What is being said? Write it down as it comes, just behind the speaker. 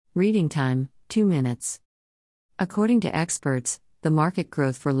Reading time, 2 minutes. According to experts, the market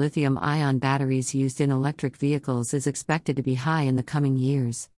growth for lithium-ion batteries used in electric vehicles is expected to be high in the coming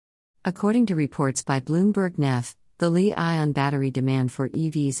years. According to reports by Bloomberg NEF, the Li-ion battery demand for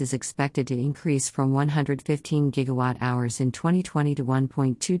EVs is expected to increase from 115 gigawatt-hours in 2020 to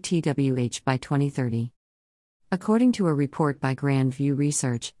 1.2 TWh by 2030. According to a report by Grand View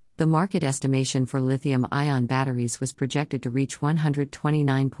Research, the market estimation for lithium-ion batteries was projected to reach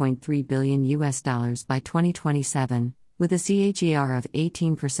 $129.3 billion by 2027, with a CAGR of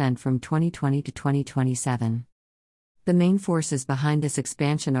 18% from 2020 to 2027. The main forces behind this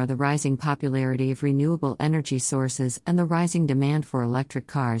expansion are the rising popularity of renewable energy sources and the rising demand for electric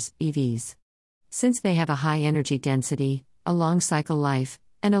cars, EVs. Since they have a high energy density, a long cycle life,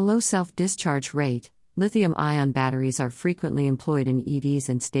 and a low self-discharge rate, lithium-ion batteries are frequently employed in EVs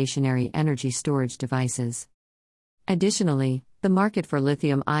and stationary energy storage devices. Additionally, the market for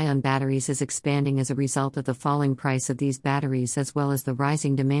lithium-ion batteries is expanding as a result of the falling price of these batteries as well as the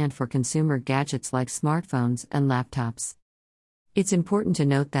rising demand for consumer gadgets like smartphones and laptops. It's important to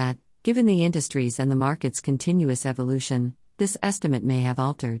note that, given the industry's and the market's continuous evolution, this estimate may have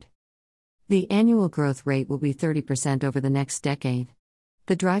altered. The annual growth rate will be 30% over the next decade.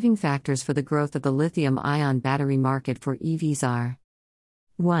 The driving factors for the growth of the lithium-ion battery market for EVs are: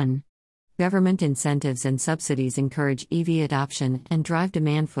 1. Government incentives and subsidies encourage EV adoption and drive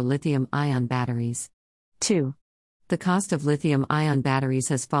demand for lithium-ion batteries. 2. The cost of lithium-ion batteries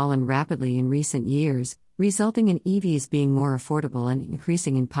has fallen rapidly in recent years, resulting in EVs being more affordable and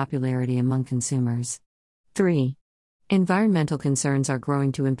increasing in popularity among consumers. 3. Environmental concerns are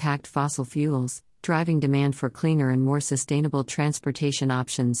growing to impact fossil fuels, driving demand for cleaner and more sustainable transportation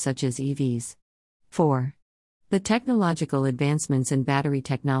options such as EVs. 4. The technological advancements in battery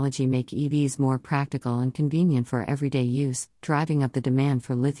technology make EVs more practical and convenient for everyday use, driving up the demand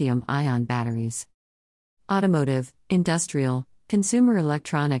for lithium-ion batteries. Automotive, industrial, consumer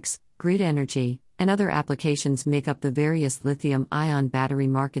electronics, grid energy, and other applications make up the various lithium-ion battery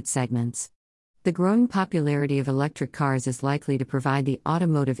market segments. The growing popularity of electric cars is likely to provide the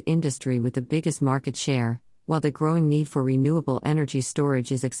automotive industry with the biggest market share, while the growing need for renewable energy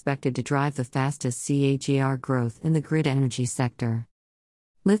storage is expected to drive the fastest CAGR growth in the grid energy sector.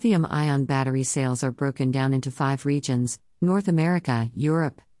 Lithium-ion battery sales are broken down into 5 regions: North America,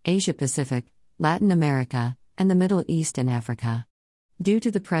 Europe, Asia-Pacific, Latin America, and the Middle East and Africa. Due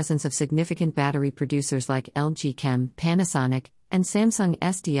to the presence of significant battery producers like LG Chem, Panasonic, and Samsung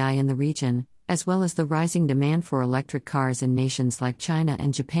SDI in the region, as well as the rising demand for electric cars in nations like China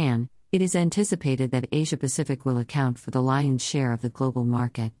and Japan, it is anticipated that Asia-Pacific will account for the lion's share of the global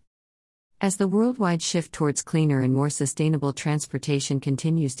market. As the worldwide shift towards cleaner and more sustainable transportation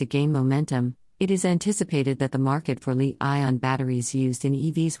continues to gain momentum, it is anticipated that the market for Li-ion batteries used in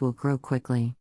EVs will grow quickly.